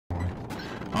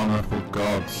Oh no, for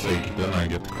God's sake, then I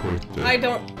get quitted. I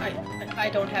don't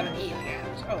have an healing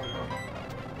items. Oh no.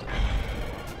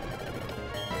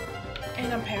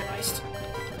 And I'm paralyzed.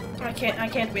 I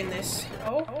can't win this.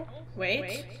 Oh,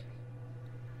 wait.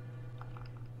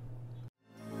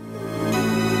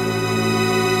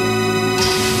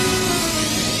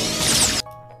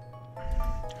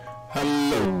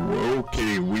 Hello,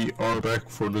 okay, we are back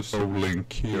for the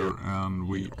Soullink here, and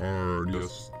we are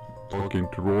just talking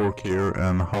to Roark here,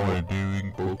 and how are you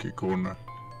doing, PokéCorner?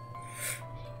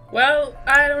 Well,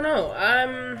 I don't know.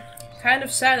 I'm kind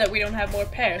of sad that we don't have more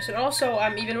pairs, and also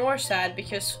I'm even more sad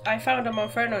because I found a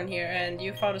Monferno in here and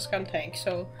you found a Skuntank,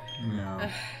 so Yeah.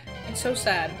 it's so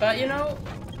sad. But you know,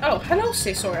 oh, hello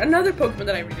Scizor, another Pokemon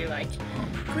that I really like.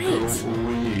 Great.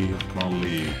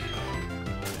 Holy.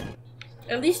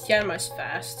 At least Yanma's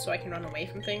fast, so I can run away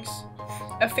from things.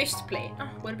 A fist plate. Oh,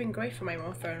 would have been great for my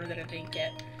Monferno that I didn't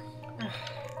get.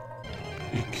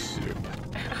 Ixu.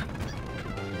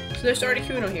 So there's already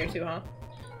Kuno here too, huh?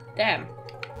 Damn.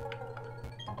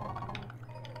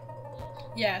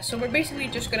 Yeah, so we're basically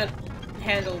just gonna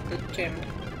handle the gym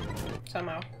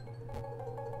somehow.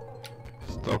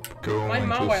 Stop going My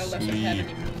Mawile to doesn't have sleep,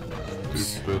 any moves.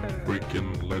 stupid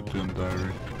freaking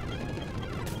legendary.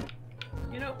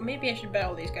 You know, maybe I should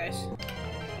battle these guys.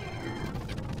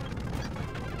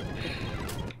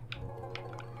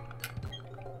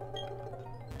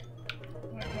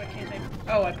 Why can't I?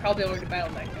 Oh, I probably already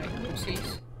battled that guy.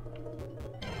 Oopsies.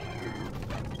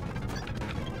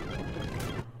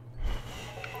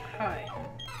 Hi.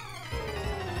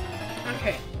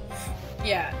 Okay.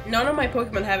 Yeah, none of my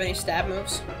Pokemon have any stab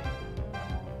moves.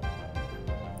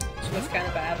 So that's kind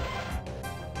of bad.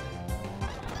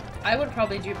 I would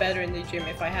probably do better in the gym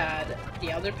if I had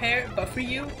the other pair, but for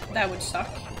you, that would suck.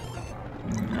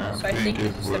 Yeah, So I think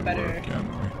this is the would better... work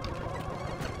anyway.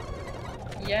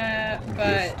 Yeah, Just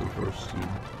but... the first two.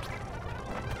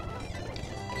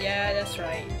 Yeah, that's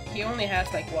right. He only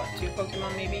has like, what, 2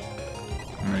 Pokemon maybe?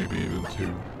 Maybe even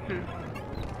 2.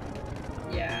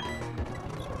 Yeah.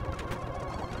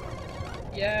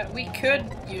 Yeah, we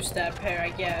could use that pair,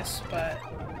 I guess, but...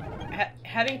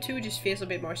 having 2 just feels a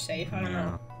bit more safe, I don't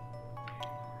know.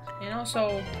 And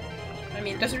also, I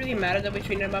mean, it doesn't really matter that we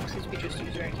train them up since we just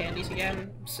use rare candies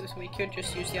again, so we could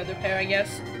just use the other pair, I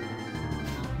guess.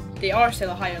 They are still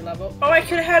a higher level. Oh, I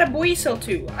could have had a Buizel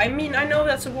too! I mean, I know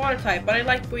that's a water type, but I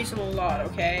like Buizel a lot,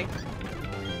 okay?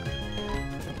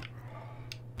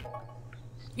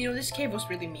 You know, this cave was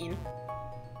really mean.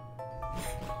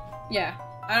 Yeah,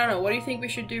 I don't know, what do you think we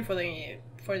should do for the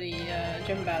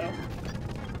gym battle?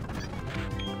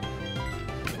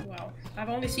 I've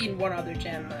only seen one other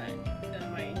gem,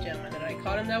 my gem that I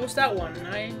caught, and that was that one, and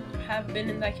I have been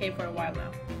in that cave for a while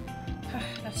now.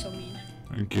 That's so mean.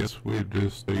 I guess we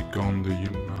just take on the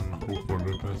human and hope for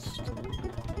the best.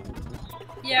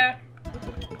 Yeah.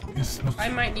 It's not... I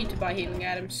might need to buy healing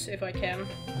items if I can.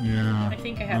 Yeah. I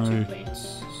think I have 2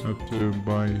 plates. I have to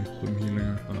buy some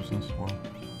healing items as well.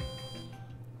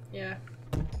 Yeah.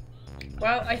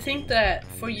 Well, I think that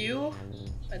for you,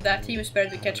 that team is better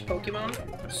to catch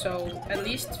Pokemon, so at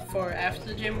least for after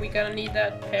the gym we gonna need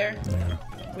that pair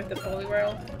with the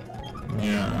Poliwhirl.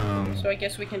 Yeah, so I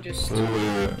guess we can just... the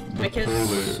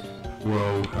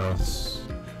Poliwhirl has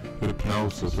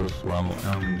Hypnosis as well,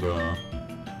 and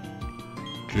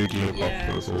Jigglypuff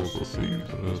has also seen,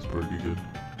 so that's pretty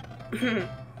good.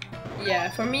 Yeah,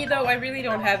 for me though, I really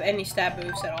don't have any stab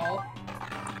moves at all.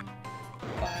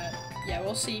 But, yeah,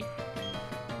 we'll see.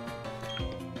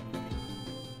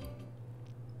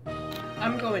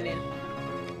 I'm going in.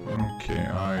 Okay,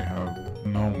 I have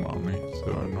no money,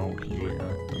 so no healing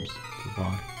items to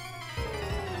buy.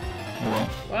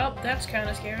 Well, that's kind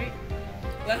of scary.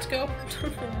 Let's go.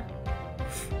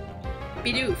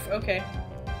 Bidoof, okay.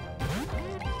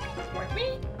 Mark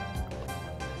me.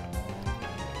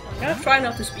 I'm gonna try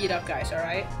not to speed up, guys,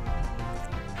 alright?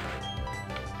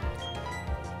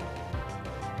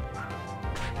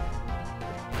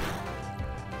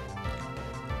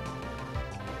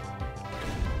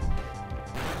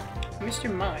 Mr.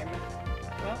 Mime.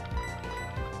 Well.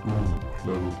 Ooh,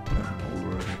 level 10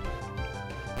 already.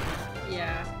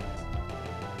 Yeah.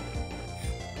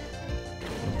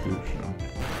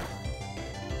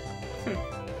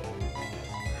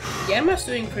 Yanma's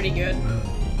doing pretty good.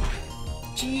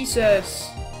 Jesus!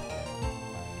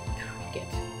 Get.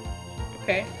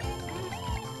 Okay.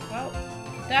 Well,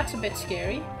 that's a bit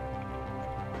scary.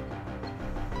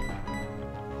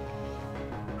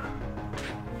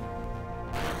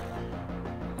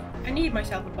 I need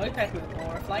myself a bug type move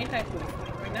or a flying type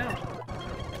move right now.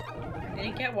 I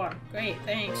didn't get one. Great,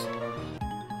 thanks.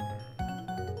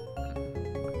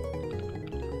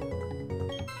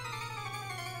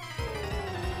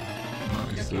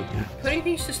 it. Putting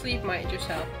things to sleep might just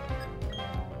help.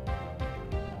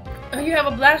 Oh, you have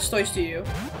a Blastoise, do you?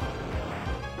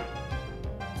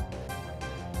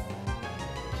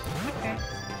 Okay.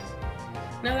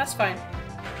 No, that's fine.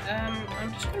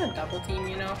 I'm just gonna double team,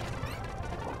 you know?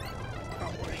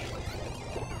 Oh, great.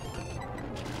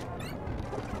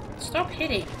 Stop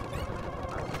hitting!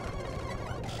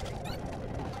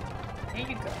 There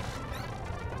you go.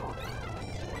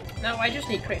 Now I just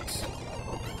need crits.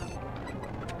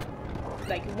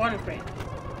 Like, one crit.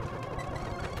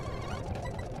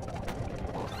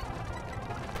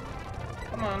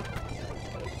 Come on.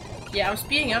 Yeah, I'm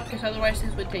speeding up because otherwise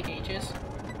this would take ages.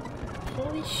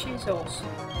 Holy shizzles.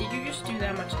 Did you just do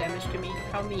that much damage to me?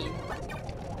 How mean.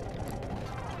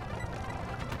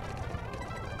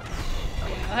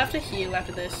 Yeah, I'll have to heal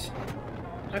after this.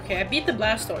 Okay, I beat the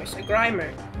Blastoise, a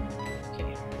Grimer.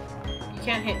 Okay. You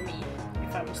can't hit me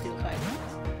if I'm a Steel type.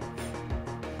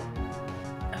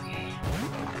 Okay.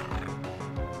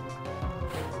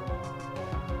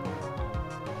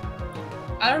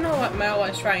 I don't know what Mel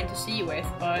is trying to see with,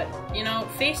 but, you know,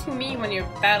 facing me when you're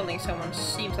battling someone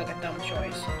seems like a dumb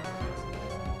choice.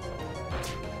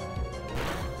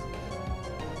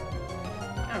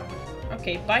 Oh,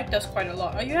 okay, Bite does quite a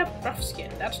lot. Oh, you have Rough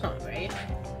Skin, that's not great.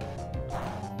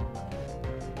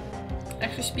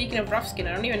 Actually, speaking of Rough Skin,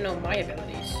 I don't even know my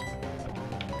abilities.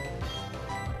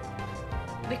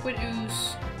 Liquid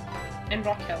Ooze and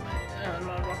Rock Helmet. Oh,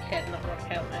 not Rock Head, not Rock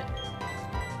Helmet.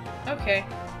 Okay.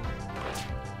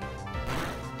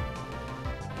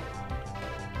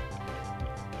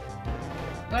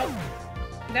 Well,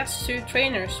 that's 2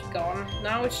 trainers gone.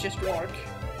 Now it's just Roark.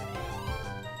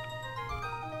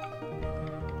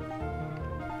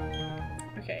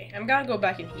 Okay, I'm gonna go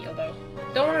back and heal though.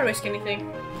 Don't wanna risk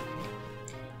anything.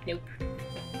 Nope.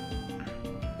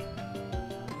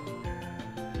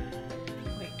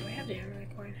 Wait, do I have the Emerald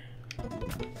coin?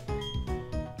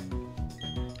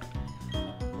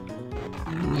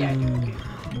 Yeah, I do, okay.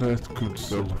 That could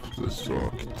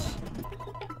self-destruct.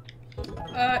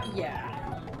 Yeah.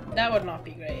 That would not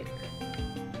be great.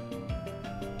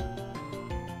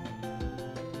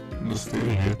 I'm still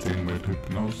hitting with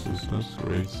hypnosis, that's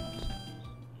raised.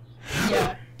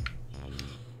 Yeah.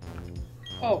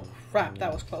 Oh, crap,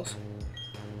 that was close.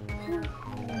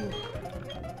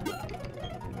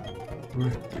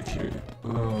 Replicate.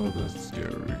 Oh, that's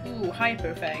scary. Ooh,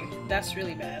 Hyper Fang. That's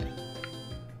really bad.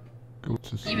 Go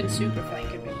to sleep. Even Super Fang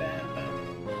could be bad, but...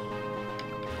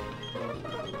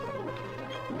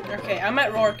 Okay, I'm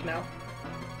at Roark now.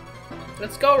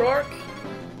 Let's go, Roark!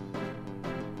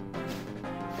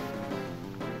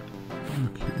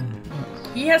 Okay.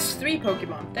 He has 3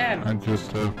 Pokemon, damn! I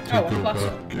just have to Oh, go plus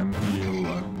back and heal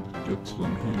and get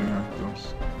some healing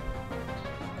items.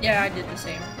 Yeah, I did the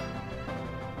same.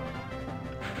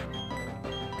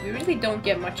 We really don't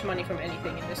get much money from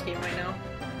anything in this game right now.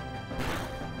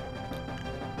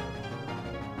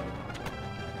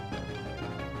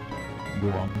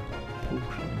 One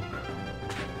potion.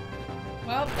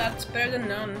 Well, that's better than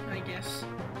none, I guess.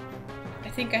 I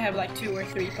think I have like 2 or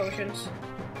 3 potions.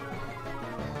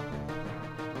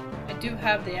 I do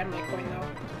have the Emerald coin though.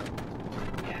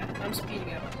 Yeah, I'm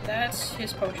speeding up. That's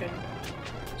his potion.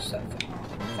 So,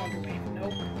 Fog Wave.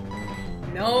 Nope.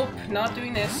 Nope, not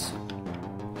doing this.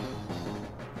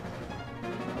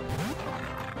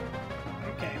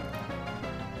 Okay.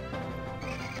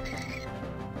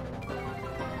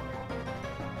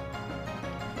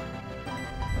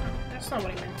 That's not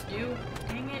what I meant to do.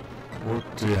 Dang it. What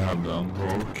do you have done,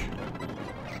 Roark?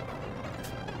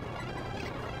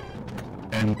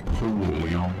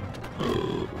 Empoleon.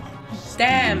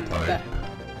 Damn! Type.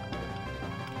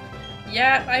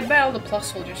 Yeah, I battled the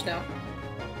plus hole just now.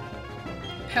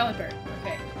 Pelipper,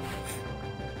 okay.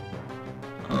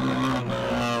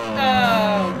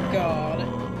 Oh god.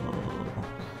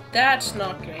 That's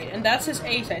not great, and that's his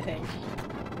ace, I think.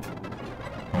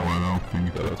 Oh, I don't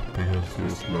think that because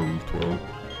he's level 12.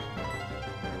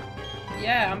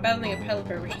 Yeah, I'm battling a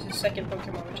Pelipper, which is his 2nd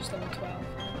Pokemon, which is level 12.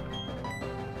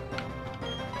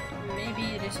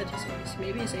 Maybe it is at his ace.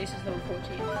 Maybe his ace is level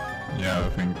 14. Yeah, I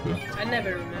think that. I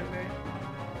never remember.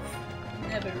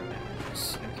 Never remember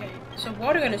this. Okay, so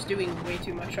Watergun is doing way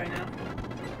too much right now.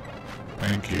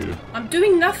 Thank you. I'm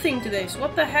doing nothing to this,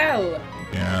 what the hell?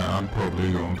 Yeah, I'm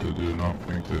probably going to do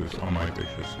nothing to this. I might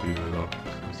actually speed it up.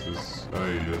 This is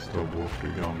just a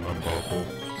water gun and bubble.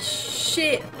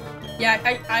 Shit! Yeah,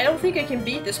 I don't think I can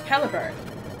beat this Pelipper.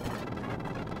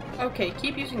 Okay,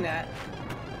 keep using that.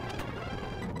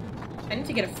 I need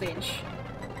to get a flinch.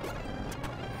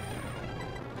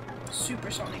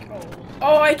 Supersonic. Oh.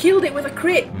 Oh, I killed it with a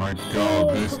crit! My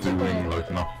god, this doing like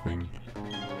nothing.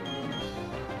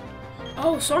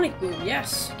 Oh, Sonic Boom,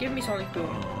 yes! Give me Sonic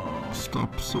Boom.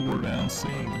 Stop sword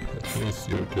dancing. At least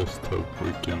you're just a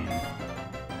freaking...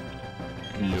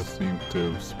 You just seem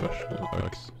to special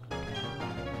attacks.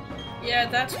 Yeah,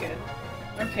 that's good.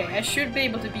 Okay, I should be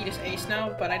able to beat this ace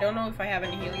now, but I don't know if I have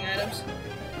any healing items.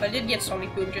 But I did get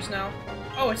Sonic Boom just now.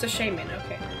 Oh, it's a Shaman,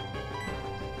 okay.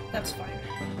 That's fine.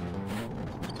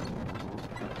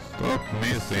 Stop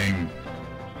missing!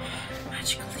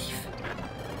 Magical Leaf.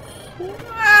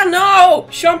 Ah, no!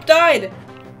 Shump died!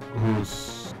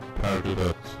 Who's paired to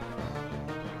that?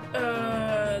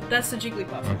 That's the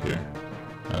Jigglypuff. Okay.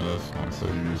 Yeah, that's nice that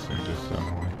you're using this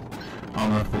anyway. Oh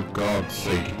no, for God's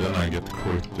sake, then I get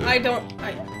quitted. I don't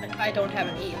have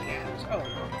any healing items. Oh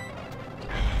no.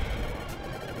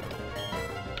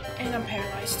 And I'm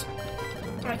paralyzed.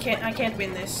 I can't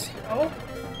win this. Oh,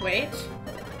 wait.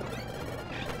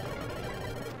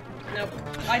 Nope,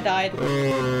 I died.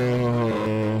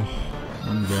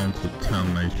 I'm down to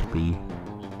 10 HP.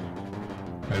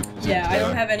 Yeah, I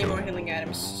don't have any more healing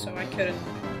items, so I couldn't.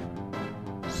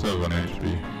 7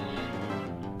 HP.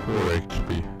 4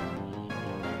 HP.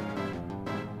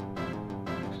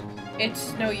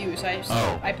 It's no use,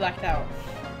 I blacked out.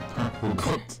 I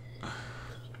forgot.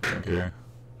 Okay.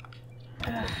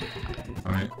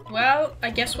 Well, I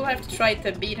guess we'll have to try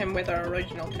to beat him with our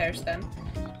original pairs then.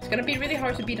 It's gonna be really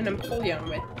hard to beat an Empoleon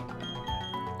with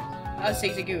a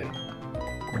Zigzagoon.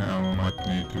 Yeah, we might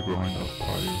need to grind up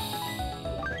party.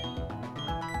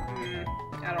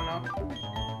 I don't know.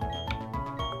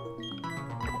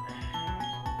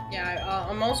 Yeah,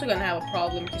 I'm also gonna have a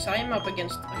problem because I am up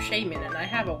against a Shaman and I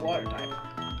have a water type.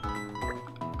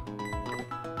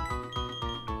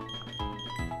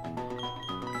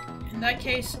 In that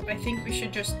case, I think we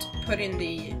should just put in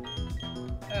the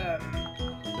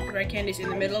rare candies in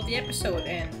the middle of the episode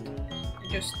and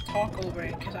just talk over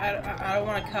it because I don't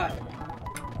want to cut.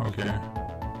 Okay.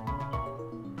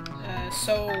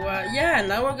 Yeah,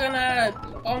 now we're gonna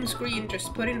on screen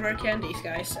just put in rare candies,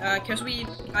 guys. Cause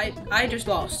I just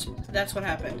lost. That's what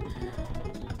happened.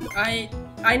 I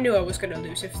knew I was gonna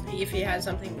lose if he had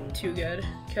something too good.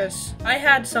 Cause I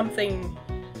had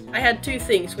 2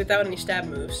 things without any stab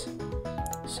moves.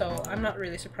 So I'm not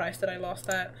really surprised that I lost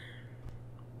that.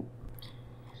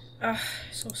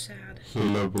 So sad. So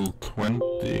level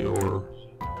 20 or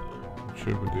what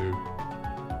should we do?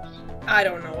 I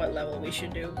don't know what level we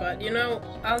should do, but you know,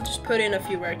 I'll just put in a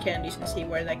few rare candies and see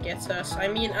where that gets us. I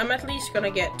mean, I'm at least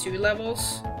gonna get 2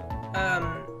 levels.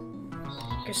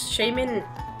 Because Shaman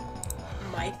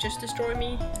might just destroy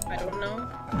me. I don't know.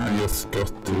 I just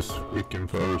got this freaking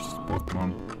first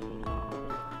Pokemon.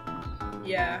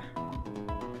 Yeah.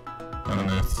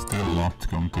 And it's still not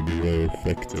going to be very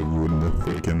effective with the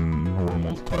freaking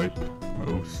normal type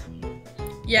moves.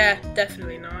 Yeah,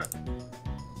 definitely not.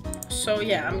 So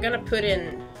yeah, I'm gonna put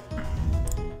in...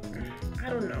 I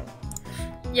don't know.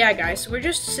 Yeah guys, we're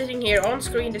just sitting here on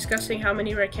screen discussing how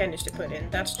many rare candies to put in.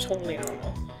 That's totally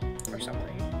normal. Or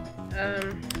something.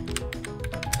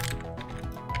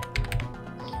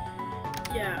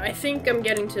 Yeah, I think I'm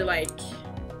getting to like...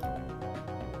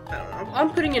 I don't know. I'm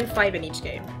putting in 5 in each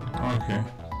game. Okay.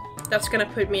 That's gonna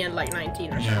put me in like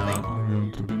 19 or something. Yeah, I'm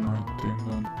going to be 19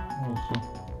 then also.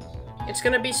 It's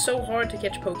gonna be so hard to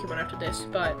catch Pokemon after this,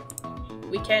 but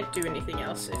we can't do anything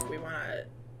else if we wanna...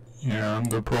 Yeah, and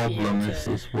the problem is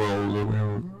as well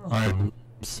that I have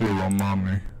 0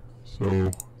 money,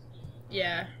 so...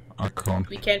 Yeah. I can't...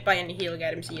 We can't buy any healing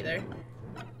items either.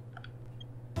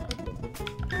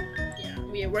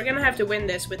 Yeah, we're gonna have to win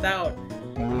this without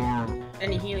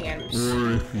any healing items.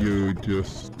 Or if you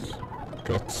just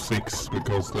got 6,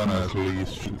 because then at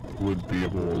least it would be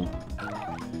evolved.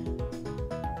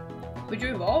 Would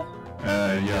you evolve?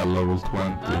 Yeah, level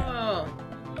 20. Oh,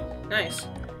 nice.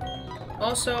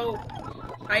 Also,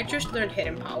 I just learned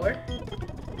Hidden Power.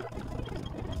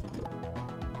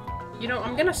 You know,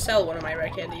 I'm gonna sell one of my rare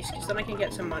candies, because then I can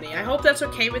get some money. I hope that's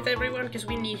okay with everyone, because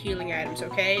we need healing items,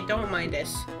 okay? Don't mind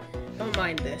this. Don't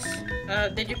mind this.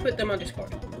 Did you put them on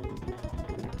Discord?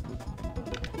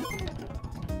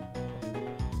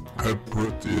 I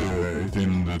put it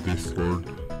in the Discord.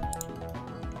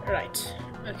 Right.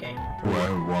 Okay. Oh, I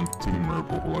have 1 Teamer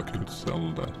ball, I could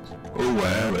sell that. Oh, I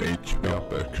have HP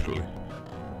up actually.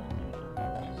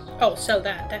 Oh, sell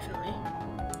that, definitely.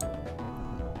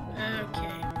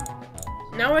 Okay.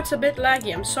 Now it's a bit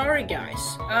laggy, I'm sorry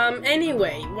guys.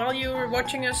 Anyway, while you're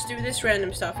watching us do this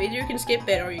random stuff, either you can skip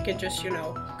it or you can just, you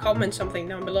know, comment something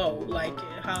down below, like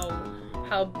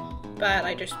how bad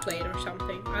I just played or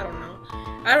something. I don't know.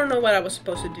 I don't know what I was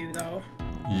supposed to do though.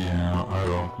 Yeah, I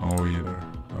don't know either.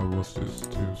 I was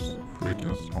just too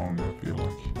freaking strong, I feel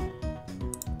like.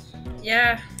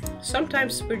 Yeah,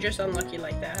 Sometimes we're just unlucky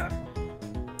like that, huh?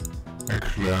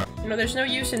 Actually, You know, there's no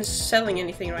use in selling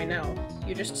anything right now.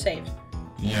 You just saved.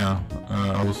 yeah,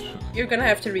 You're gonna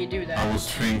have to redo that. I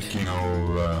was thinking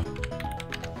of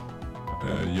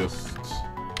just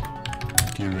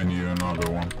giving you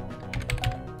another one.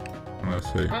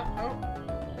 Let's see.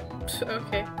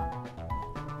 Okay.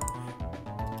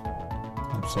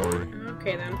 I'm sorry.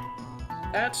 Okay then.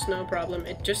 That's no problem.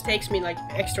 It just takes me like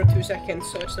extra 2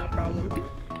 seconds, so it's no problem.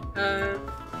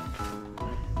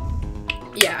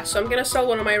 Yeah, so I'm gonna sell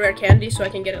one of my rare candies so I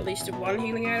can get at least one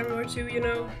healing item or two, you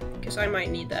know? Because I might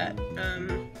need that.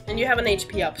 And you have an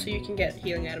HP up, so you can get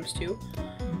healing items too.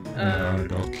 I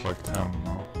got like 10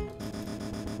 now.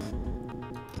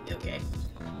 Okay.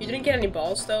 You didn't get any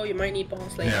balls though, you might need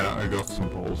balls later. Yeah, I got some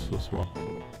balls as well.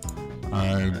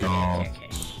 I got Okay.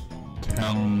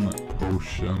 10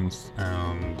 potions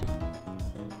and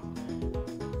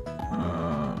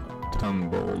 10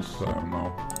 balls, I don't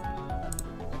know.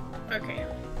 Okay.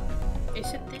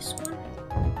 Is it this one?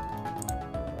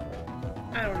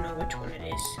 I don't know which one it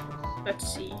is.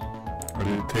 Let's see. I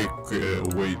did take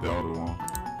away the other one.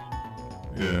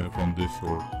 Yeah, from this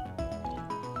sword.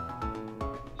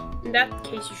 In that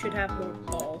case, you should have more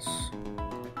balls.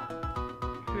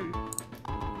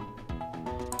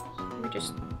 Let me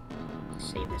just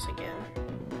save this again.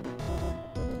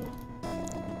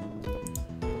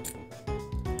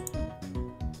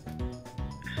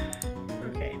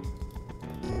 Okay.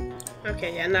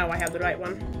 Okay, yeah, now I have the right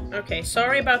one. Okay,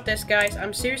 sorry about this, guys.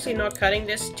 I'm seriously not cutting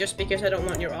this just because I don't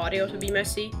want your audio to be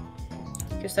messy.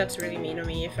 Because that's really mean of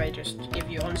me if I just give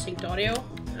you unsynced audio.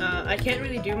 I can't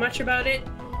really do much about it.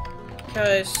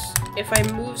 Because if I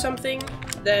move something,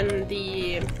 then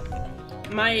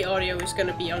my audio is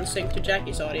gonna be unsynced to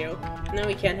Jackie's audio, and then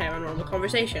we can't have a normal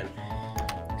conversation.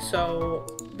 So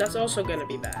that's also gonna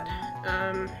be bad.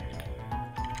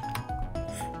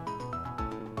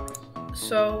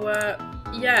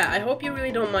 Yeah, I hope you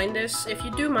really don't mind this. If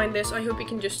you do mind this, I hope you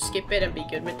can just skip it and be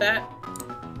good with that.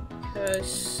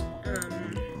 Because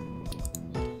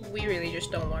we really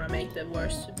just don't want to make the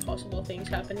worst possible things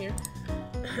happen here.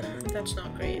 That's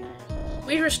not great.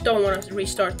 We just don't want to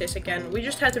restart this again. We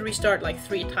just had to restart like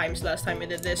 3 times last time we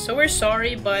did this, so we're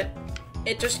sorry, but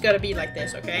it just gotta be like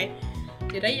this, okay?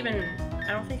 Did I even...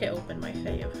 I don't think I opened my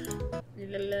fave.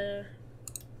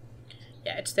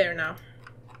 Yeah, it's there now.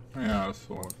 Yeah, I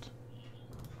saw it.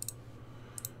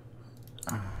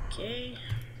 Okay.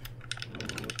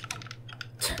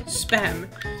 Spam.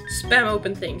 Spam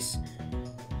open things.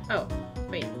 Oh,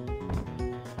 wait.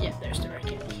 Yeah, there's the rare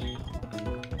candy.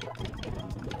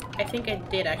 I think I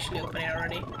did actually open it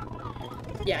already.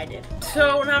 Yeah, I did.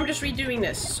 So now I'm just redoing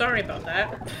this. Sorry about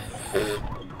that.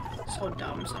 So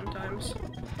dumb sometimes.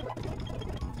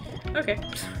 Okay.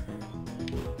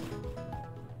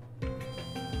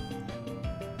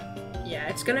 Yeah,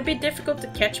 it's gonna be difficult to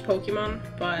catch Pokemon,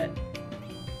 but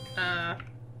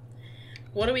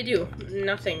what do we do?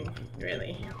 Nothing,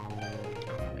 really.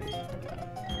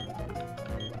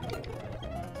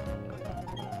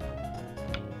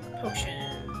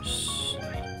 Potions.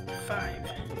 Like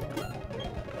 5.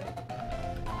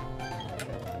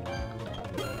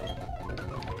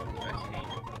 Okay.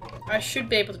 I should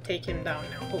be able to take him down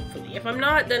now, hopefully. If I'm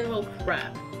not, then we'll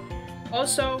grab.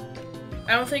 Also,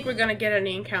 I don't think we're gonna get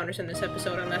any encounters in this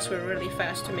episode unless we're really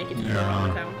fast to make it to the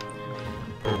town.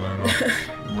 Probably not.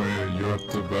 Where you have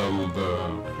to battle the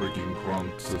freaking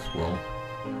grunts as well.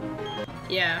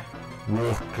 Yeah.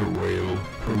 Water whale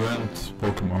prevents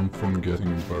Pokemon from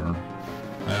getting burned.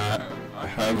 I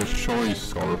have a choice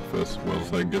scarf as well,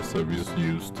 so I guess I've just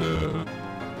used the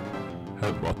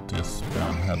headbutt, this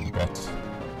spam headbutt.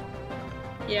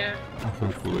 Yeah.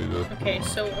 Hopefully that. Okay,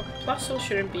 so a Plusle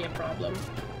shouldn't be a problem.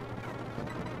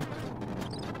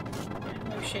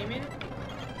 No shame in it.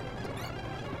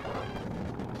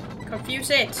 Confuse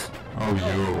it! Oh,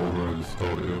 you already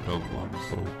started your headbutt,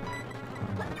 so.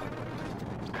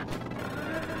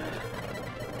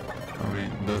 I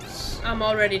mean, that's... I'm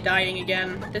already dying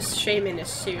again. This Shaman is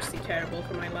seriously terrible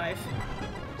for my life.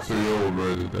 So you're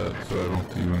already dead, so I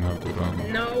don't even have to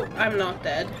run. No, I'm not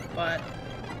dead, but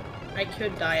I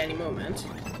could die any moment.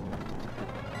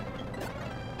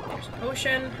 There's a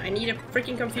potion. I need a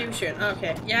freaking confusion.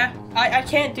 Okay, yeah. I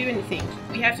can't do anything.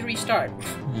 We have to restart.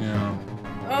 Yeah.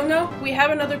 Oh no, we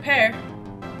have another pair.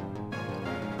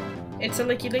 It's a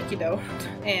Licky Licky though.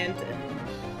 And...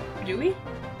 do we?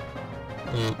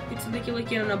 It's a Licky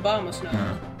Licky and an Obama's now.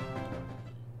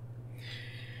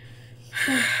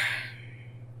 Yeah.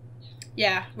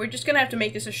 Yeah, we're just gonna have to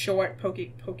make this a short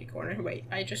PokéCorner. Wait,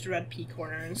 I just read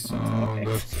P-Corner instead. Oh, Okay.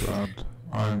 that's sad.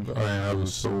 I have a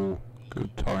so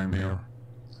good time here.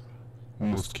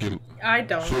 Almost kill. I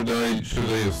don't. Should I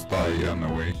just die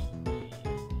anyway?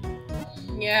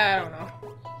 Yeah, I don't know.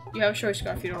 You have a choice,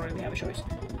 Scarf. You don't really have a choice.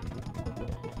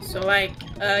 So, like,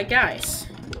 guys.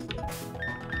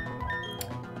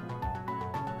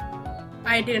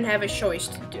 I didn't have a choice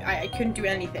to do. I couldn't do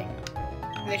anything.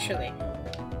 Literally.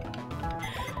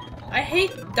 I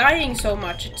hate dying so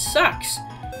much. It sucks.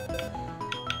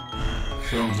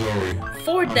 So I'm sorry.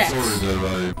 4 deaths. I'm sorry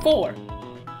that I 4.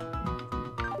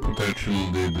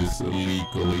 potentially did this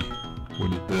illegally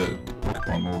with the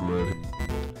Pokemon already.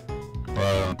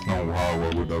 I don't know how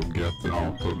I would have gotten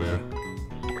out of there.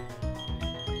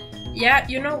 Yeah,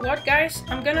 you know what, guys?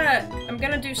 I'm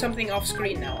gonna do something off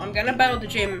screen now. I'm gonna battle the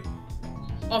gym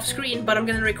off screen, but I'm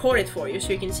gonna record it for you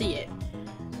so you can see it.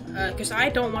 Cause I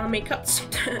don't want to make cuts.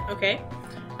 Okay?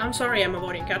 I'm sorry I'm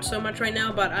avoiding cuts so much right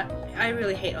now, but I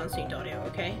really hate unsynced audio.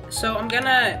 Okay? So I'm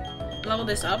gonna level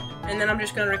this up, and then I'm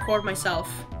just gonna record myself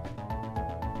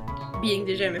beating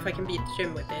the gym if I can beat the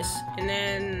gym with this, and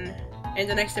then in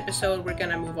the next episode we're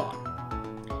gonna move on,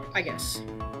 I guess,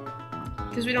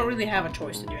 because we don't really have a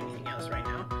choice to do anything else right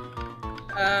now.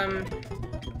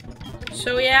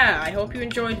 So yeah, I hope you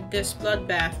enjoyed this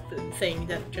bloodbath thing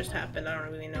that just happened. I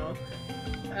don't really know.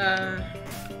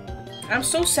 I'm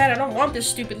so sad. I don't want this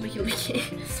stupid leaky.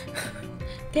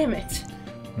 Damn it.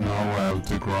 Now I have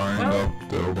to grind up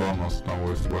the Obamas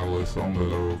now as well as on the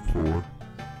level 4.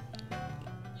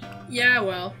 Yeah,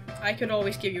 well, I could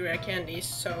always give you rare candies,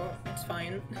 so it's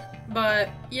fine. But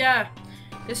yeah,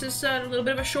 this is a little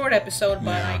bit of a short episode,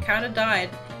 but Yeah. I kind of died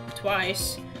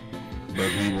twice. But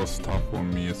he was tough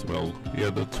on me as well. He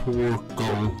had the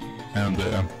Torkoal and the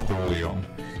Empoleon,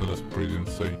 so that's pretty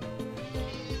insane.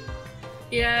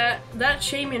 Yeah, that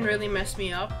Shaman really messed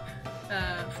me up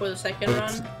for the second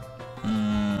run.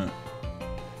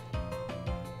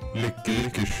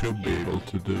 Licky should be able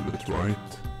to do it, right?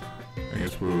 I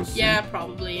guess we will see. Yeah,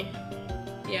 probably.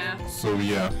 Yeah. So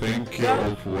yeah, thank you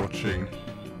all for watching.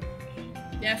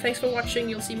 Yeah, thanks for watching.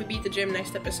 You'll see me beat the gym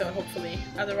next episode, hopefully.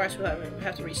 Otherwise, we'll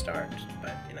have to restart.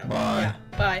 But, you know. Bye.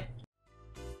 Yeah. Bye.